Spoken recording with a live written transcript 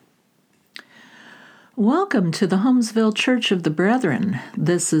Welcome to the Holmesville Church of the Brethren.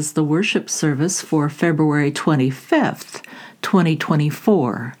 This is the worship service for February 25th,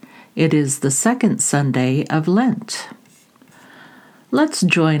 2024. It is the second Sunday of Lent. Let's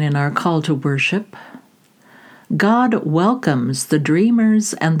join in our call to worship. God welcomes the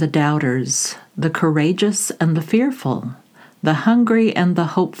dreamers and the doubters, the courageous and the fearful, the hungry and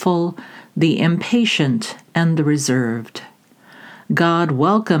the hopeful, the impatient and the reserved. God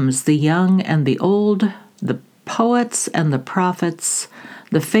welcomes the young and the old, the poets and the prophets,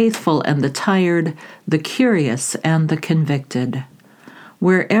 the faithful and the tired, the curious and the convicted.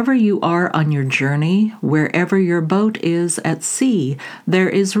 Wherever you are on your journey, wherever your boat is at sea, there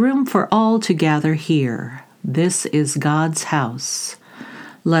is room for all to gather here. This is God's house.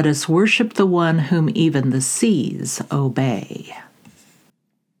 Let us worship the one whom even the seas obey.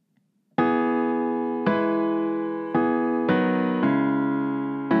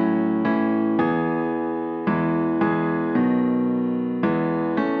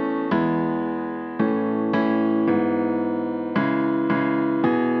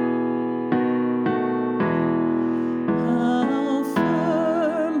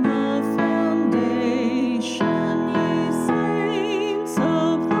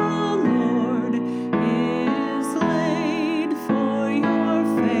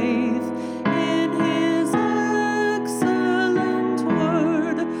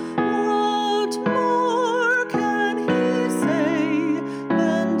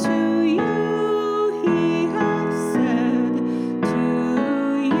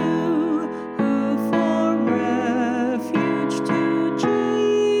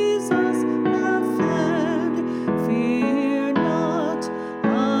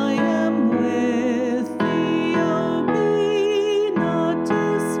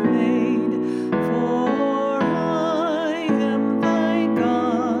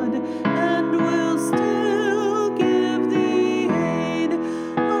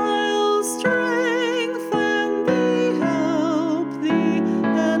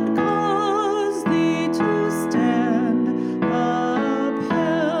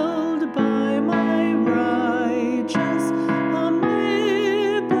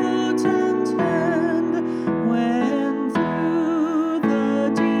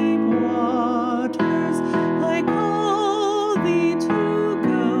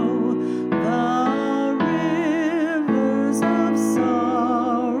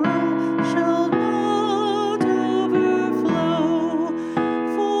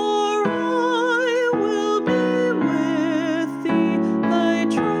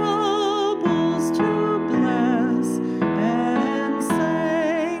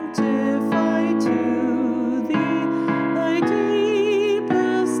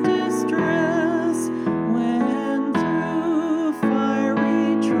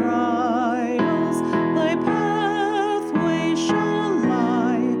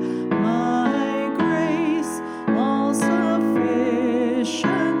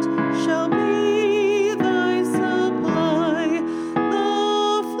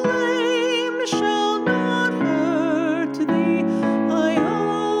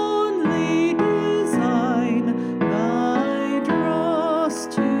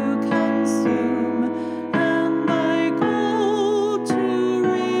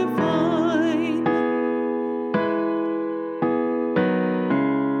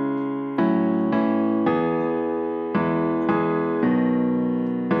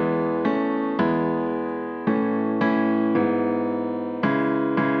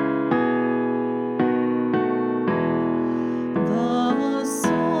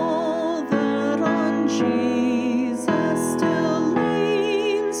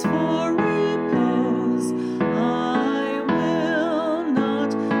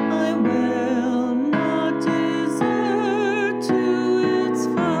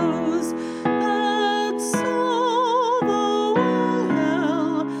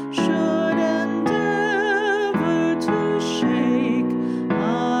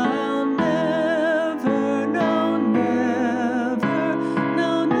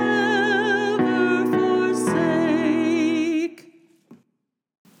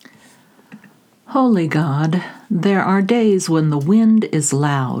 Holy God, there are days when the wind is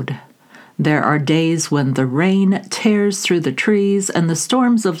loud. There are days when the rain tears through the trees and the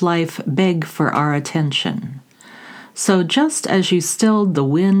storms of life beg for our attention. So just as you stilled the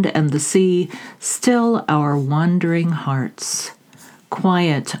wind and the sea, still our wandering hearts.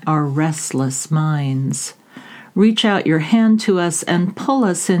 Quiet our restless minds. Reach out your hand to us and pull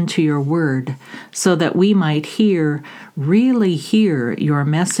us into your word so that we might really hear your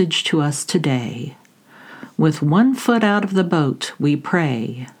message to us today. With one foot out of the boat, we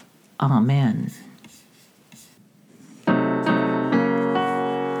pray. Amen.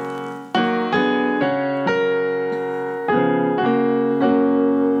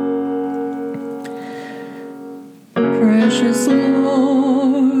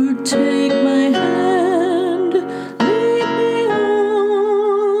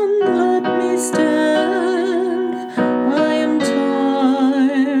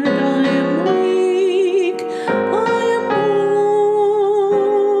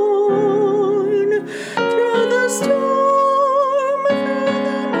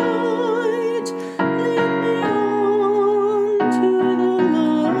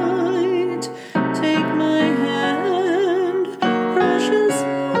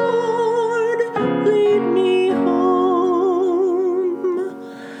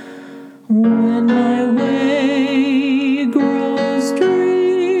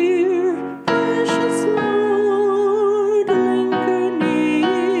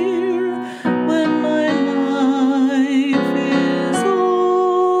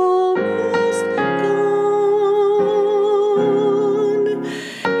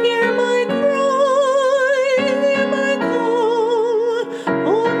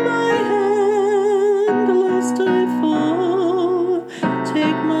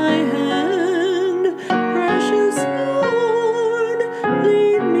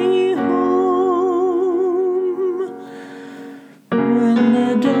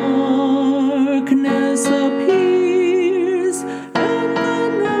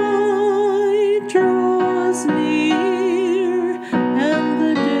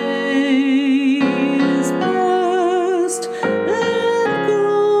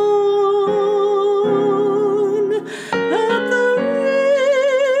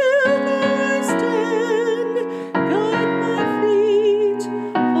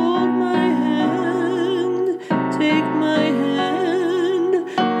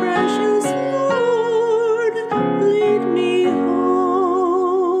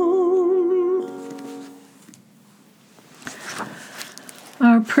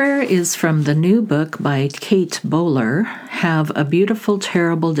 prayer is from the new book by Kate Bowler, Have a Beautiful,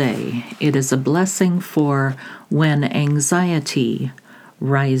 Terrible Day. It is a blessing for when anxiety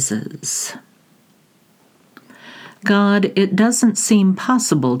rises. God, it doesn't seem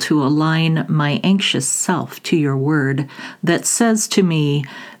possible to align my anxious self to your word that says to me,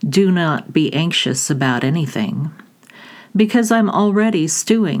 do not be anxious about anything, because I'm already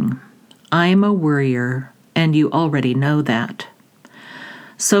stewing. I'm a worrier, and you already know that.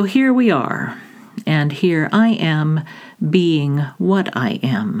 So here we are, and here I am being what I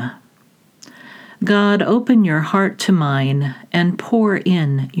am. God, open your heart to mine and pour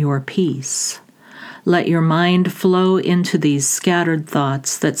in your peace. Let your mind flow into these scattered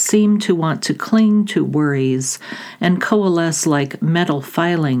thoughts that seem to want to cling to worries and coalesce like metal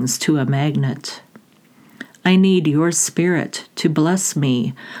filings to a magnet. I need your spirit to bless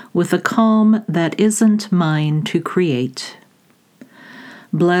me with a calm that isn't mine to create.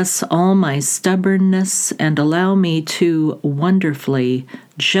 Bless all my stubbornness and allow me to wonderfully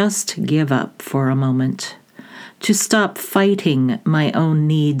just give up for a moment, to stop fighting my own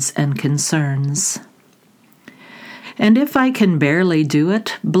needs and concerns. And if I can barely do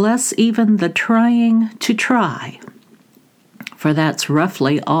it, bless even the trying to try. For that's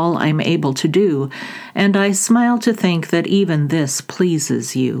roughly all I'm able to do, and I smile to think that even this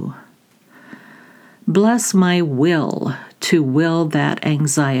pleases you. Bless my will to will that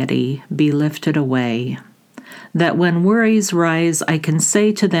anxiety be lifted away, that when worries rise, I can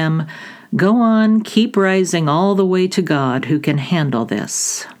say to them, go on, keep rising all the way to God who can handle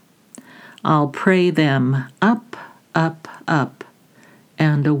this. I'll pray them up, up, up,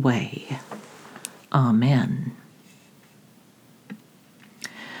 and away. Amen.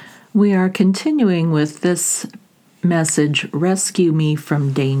 We are continuing with this message, Rescue Me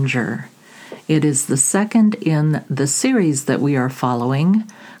from Danger. It is the second in the series that we are following,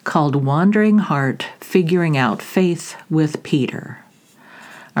 called Wandering Heart, Figuring Out Faith with Peter.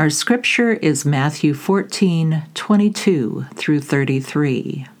 Our scripture is Matthew 14:22 through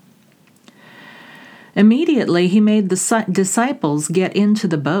 33. Immediately he made the disciples get into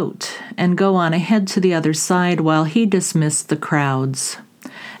the boat and go on ahead to the other side while he dismissed the crowds.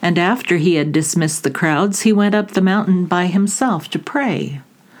 And after he had dismissed the crowds, he went up the mountain by himself to pray.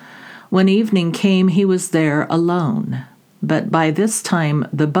 When evening came, he was there alone. But by this time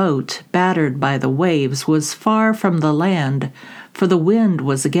the boat, battered by the waves, was far from the land, for the wind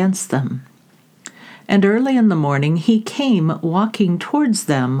was against them. And early in the morning he came walking towards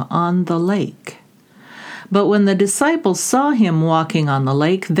them on the lake. But when the disciples saw him walking on the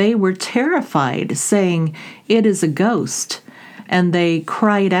lake, they were terrified, saying, "It is a ghost," and they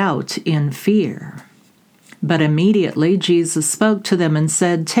cried out in fear. But immediately Jesus spoke to them and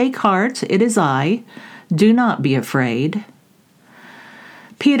said, "Take heart, it is I. Do not be afraid."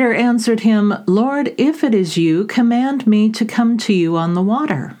 Peter answered him, "Lord, if it is you, command me to come to you on the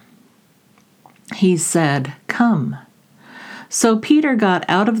water." He said, "Come." So Peter got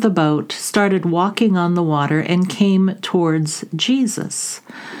out of the boat, started walking on the water, and came towards Jesus.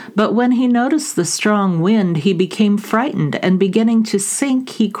 But when he noticed the strong wind, he became frightened, and beginning to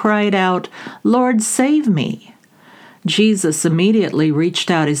sink, he cried out, "Lord, save me." Jesus immediately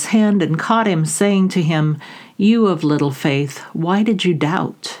reached out his hand and caught him, saying to him, "You of little faith, why did you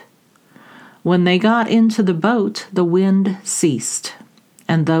doubt?" When they got into the boat, the wind ceased,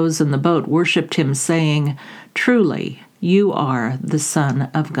 and those in the boat worshipped him, saying, "Truly, you are the Son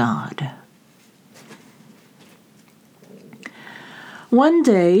of God." One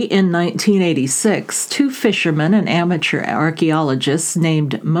day in 1986, two fishermen and amateur archaeologists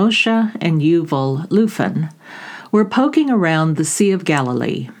named Moshe and Yuval Lufan were poking around the Sea of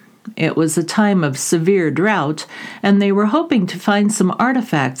Galilee. It was a time of severe drought, and they were hoping to find some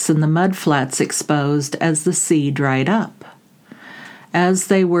artifacts in the mudflats exposed as the sea dried up. As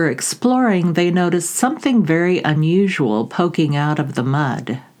they were exploring, they noticed something very unusual poking out of the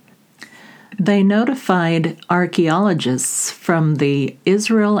mud. They notified archaeologists from the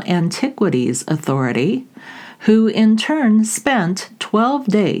Israel Antiquities Authority, who in turn spent 12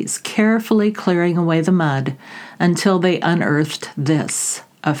 days carefully clearing away the mud until they unearthed this,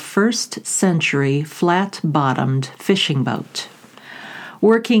 a first-century flat-bottomed fishing boat.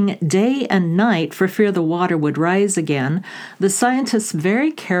 Working day and night for fear the water would rise again, the scientists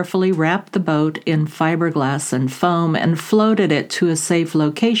very carefully wrapped the boat in fiberglass and foam and floated it to a safe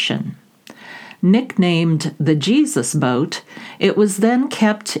location. Nicknamed the Jesus Boat, it was then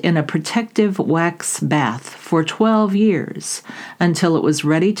kept in a protective wax bath for 12 years until it was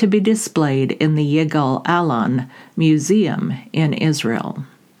ready to be displayed in the Yigal Allon Museum in Israel.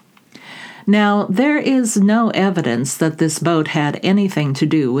 Now, there is no evidence that this boat had anything to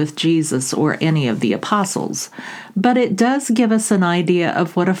do with Jesus or any of the apostles, but it does give us an idea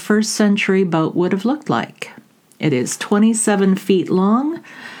of what a first century boat would have looked like. It is 27 feet long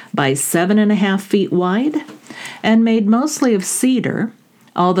by 7.5 feet wide and made mostly of cedar,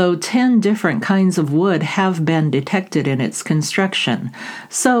 although 10 different kinds of wood have been detected in its construction.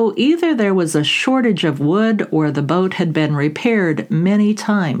 So either there was a shortage of wood or the boat had been repaired many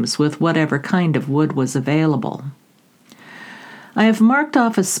times with whatever kind of wood was available. I have marked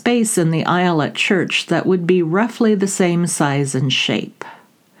off a space in the aisle at church that would be roughly the same size and shape.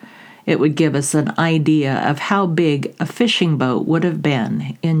 It would give us an idea of how big a fishing boat would have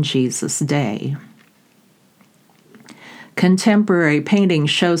been in Jesus' day. Contemporary paintings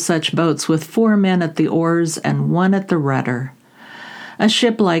show such boats with 4 men at the oars and 1 at the rudder. A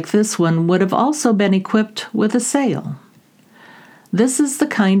ship like this one would have also been equipped with a sail. This is the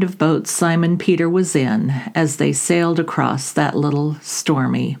kind of boat Simon Peter was in as they sailed across that little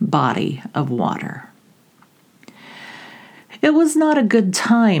stormy body of water. It was not a good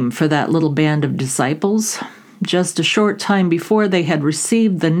time for that little band of disciples. Just a short time before, they had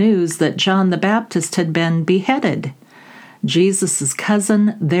received the news that John the Baptist had been beheaded. Jesus'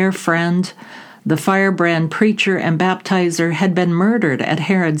 cousin, their friend, the firebrand preacher and baptizer, had been murdered at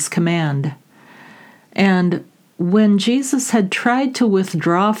Herod's command. And when Jesus had tried to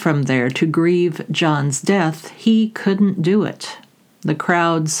withdraw from there to grieve John's death, he couldn't do it. The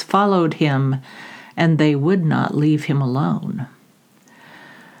crowds followed him, and they would not leave him alone.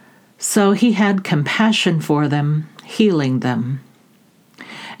 So he had compassion for them, healing them.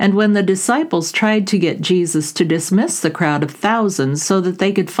 And when the disciples tried to get Jesus to dismiss the crowd of thousands so that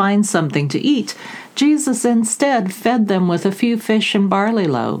they could find something to eat, Jesus instead fed them with a few fish and barley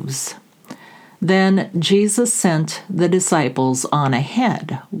loaves. Then Jesus sent the disciples on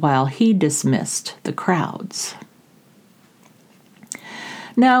ahead while he dismissed the crowds.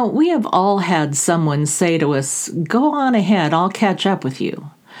 Now, we have all had someone say to us, "Go on ahead, I'll catch up with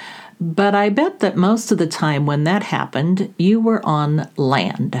you." But I bet that most of the time when that happened, you were on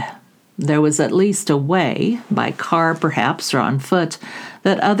land. There was at least a way, by car perhaps or on foot,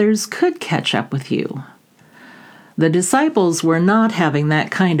 that others could catch up with you. The disciples were not having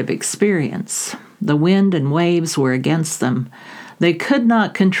that kind of experience. The wind and waves were against them. They could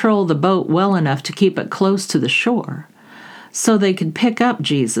not control the boat well enough to keep it close to the shore, so they could pick up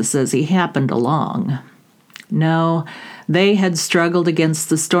Jesus as he happened along. No, they had struggled against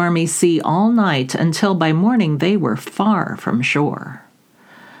the stormy sea all night until by morning they were far from shore.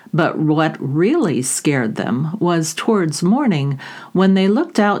 But what really scared them was towards morning when they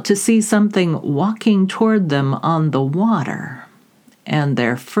looked out to see something walking toward them on the water, and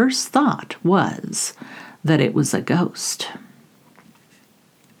their first thought was that it was a ghost.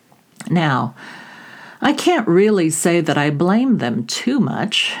 Now, I can't really say that I blame them too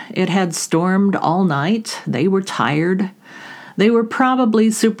much. It had stormed all night. They were tired. They were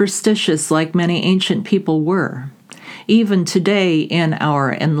probably superstitious like many ancient people were. Even today, in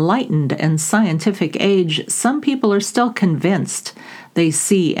our enlightened and scientific age, some people are still convinced they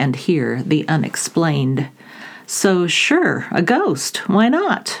see and hear the unexplained. So sure, a ghost. Why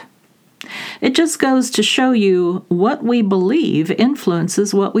not? It just goes to show you what we believe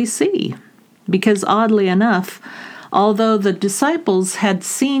influences what we see. Because oddly enough, although the disciples had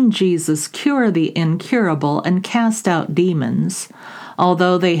seen Jesus cure the incurable and cast out demons,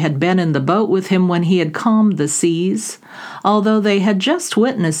 although they had been in the boat with him when he had calmed the seas, although they had just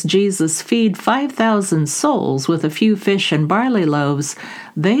witnessed Jesus feed 5,000 souls with a few fish and barley loaves,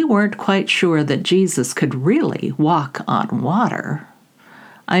 they weren't quite sure that Jesus could really walk on water.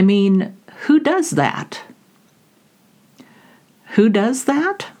 I mean, who does that? Who does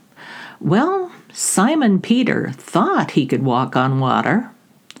that? Well, Simon Peter thought he could walk on water.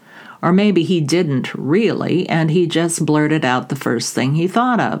 Or maybe he didn't really, and he just blurted out the first thing he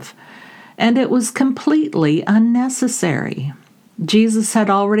thought of. And it was completely unnecessary. Jesus had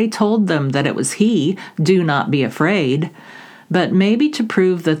already told them that it was he, do not be afraid. But maybe to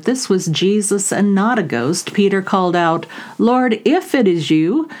prove that this was Jesus and not a ghost, Peter called out, "Lord, if it is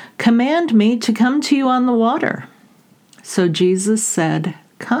you, command me to come to you on the water." So Jesus said,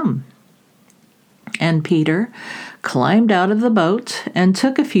 "Come." And Peter climbed out of the boat and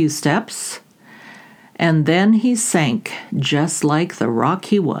took a few steps, and then he sank just like the rock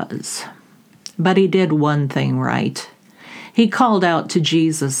he was. But he did one thing right. He called out to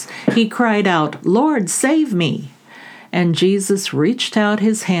Jesus. He cried out, "Lord, save me!" And Jesus reached out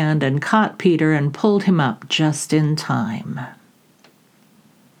his hand and caught Peter and pulled him up just in time.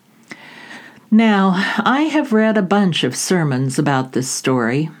 Now, I have read a bunch of sermons about this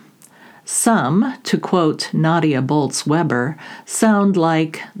story. Some, to quote Nadia Bolz-Weber, sound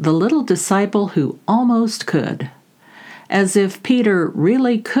like the little disciple who almost could, as if Peter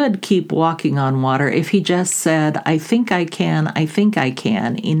really could keep walking on water if he just said, I think I can,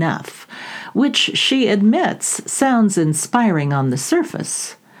 enough, which she admits sounds inspiring on the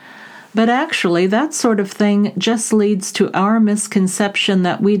surface. But actually, that sort of thing just leads to our misconception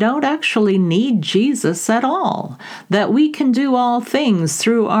that we don't actually need Jesus at all, that we can do all things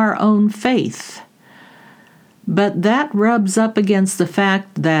through our own faith. But that rubs up against the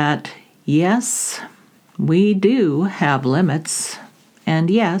fact that, yes, we do have limits, and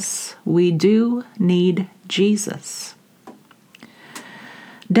yes, we do need Jesus.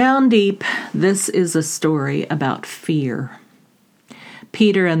 Down deep, this is a story about fear.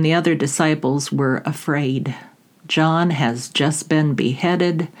 Peter and the other disciples were afraid. John has just been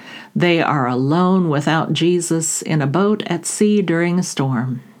beheaded. They are alone without Jesus in a boat at sea during a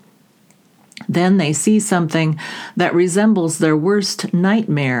storm. Then they see something that resembles their worst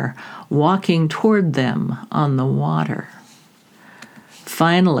nightmare walking toward them on the water.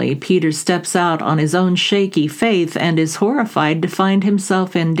 Finally, Peter steps out on his own shaky faith and is horrified to find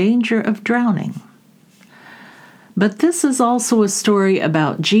himself in danger of drowning. But this is also a story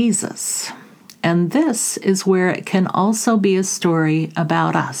about Jesus, and this is where it can also be a story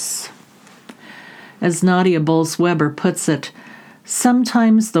about us. As Nadia Bolz-Weber puts it,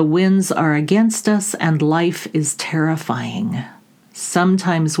 sometimes the winds are against us and life is terrifying.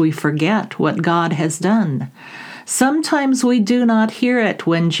 Sometimes we forget what God has done. Sometimes we do not hear it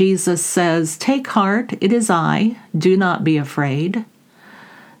when Jesus says, "Take heart, it is I, do not be afraid."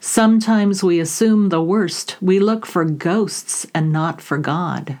 Sometimes we assume the worst. We look for ghosts and not for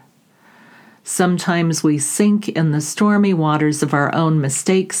God. Sometimes we sink in the stormy waters of our own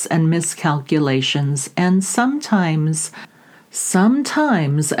mistakes and miscalculations, and sometimes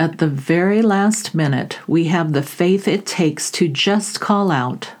at the very last minute, we have the faith it takes to just call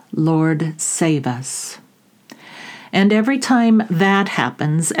out, "Lord, save us." And every time that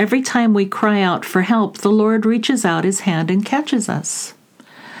happens, every time we cry out for help, the Lord reaches out his hand and catches us.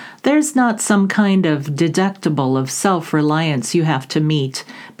 There's not some kind of deductible of self-reliance you have to meet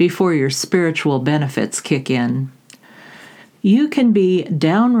before your spiritual benefits kick in. You can be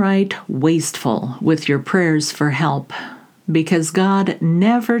downright wasteful with your prayers for help, because God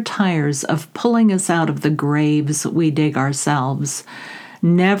never tires of pulling us out of the graves we dig ourselves,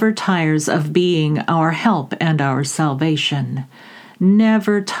 never tires of being our help and our salvation,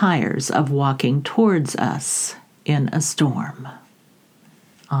 never tires of walking towards us in a storm.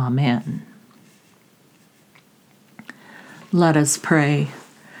 Amen. Let us pray.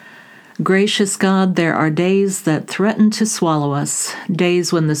 Gracious God, there are days that threaten to swallow us,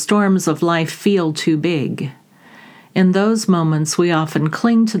 days when the storms of life feel too big. In those moments, we often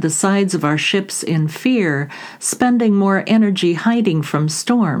cling to the sides of our ships in fear, spending more energy hiding from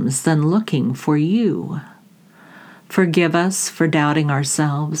storms than looking for you. Forgive us for doubting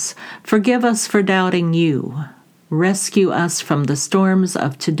ourselves. Forgive us for doubting you. Rescue us from the storms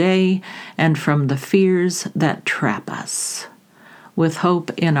of today and from the fears that trap us. With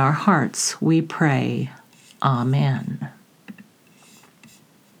hope in our hearts, we pray. Amen.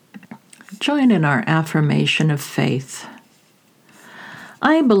 Join in our affirmation of faith.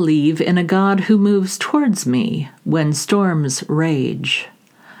 I believe in a God who moves towards me when storms rage.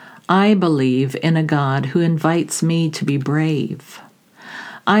 I believe in a God who invites me to be brave.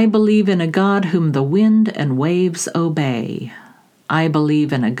 I believe in a God whom the wind and waves obey. I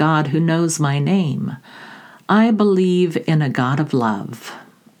believe in a God who knows my name. I believe in a God of love.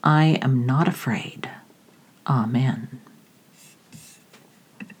 I am not afraid. Amen.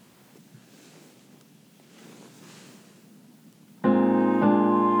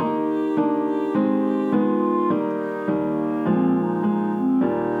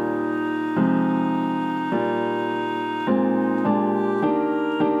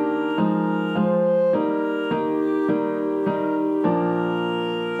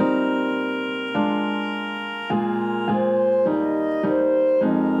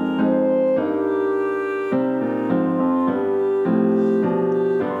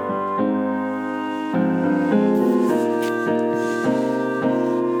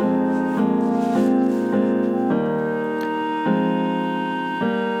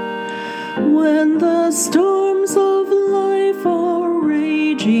 When the storms of life are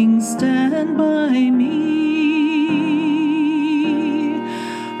raging, stand by me.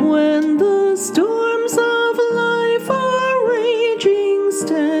 When the storms of life are raging,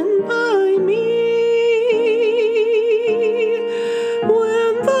 stand by me.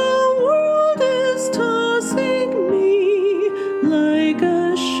 When the world is tossing me like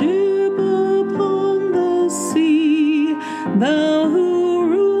a ship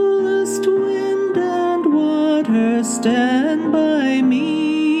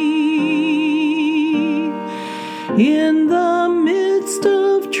In the midst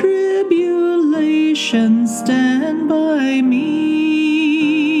of tribulation, stand by me.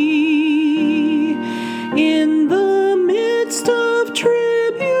 In the midst of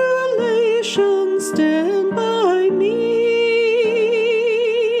tribulation, stand by me.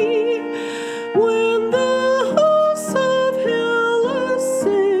 When the hosts of hell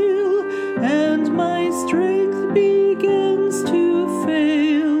assail and my strength begins to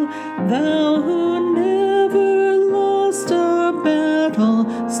fail, thou who never lost a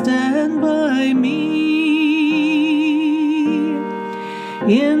battle, stand by me.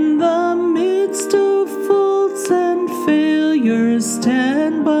 In the midst of faults and failures,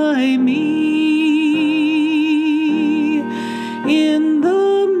 stand by me. In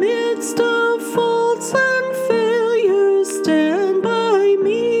the midst of faults and failures, stand by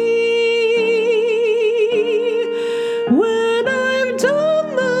me. When I've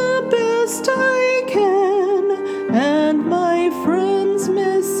done the best I can and my friends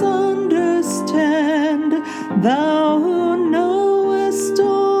misunderstand, thou who knowest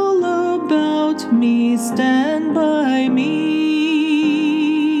all about me, stand by me.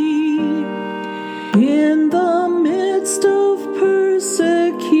 In the midst of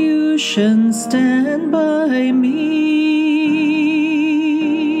persecution, stand by me.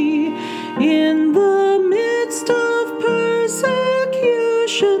 In the midst of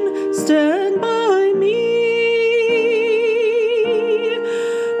persecution, stand by me.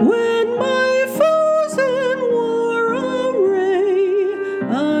 When my foes in war array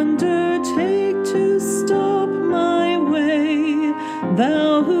undertake to stop my way,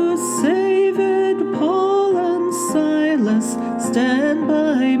 thou who saved Paul and Silas, stand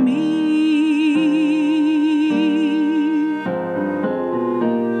by me.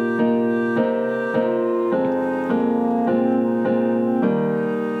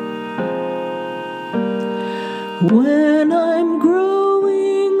 When I'm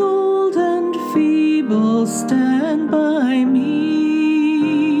growing old and feeble, stand by me.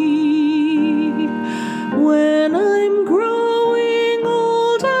 When I'm growing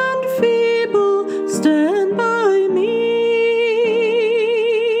old and feeble, stand by me.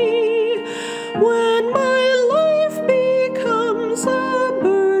 When my life becomes a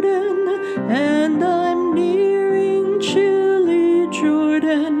burden and I'm nearing chilly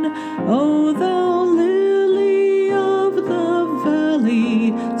Jordan, O thou lily of the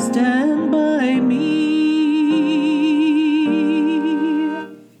valley, stand by me.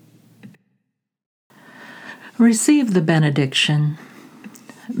 Receive the benediction.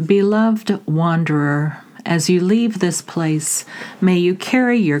 Beloved wanderer, as you leave this place, may you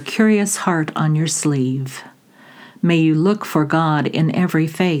carry your curious heart on your sleeve. May you look for God in every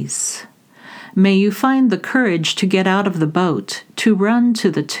face. May you find the courage to get out of the boat, to run to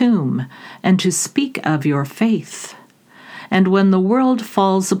the tomb, and to speak of your faith. And when the world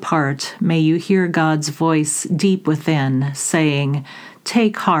falls apart, may you hear God's voice deep within, saying,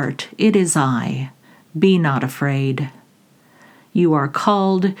 "Take heart, it is I. Be not afraid." You are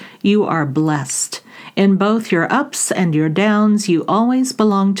called, you are blessed. In both your ups and your downs, you always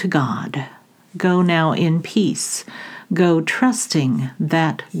belong to God. Go now in peace. Go trusting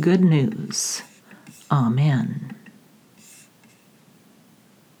that good news. Amen.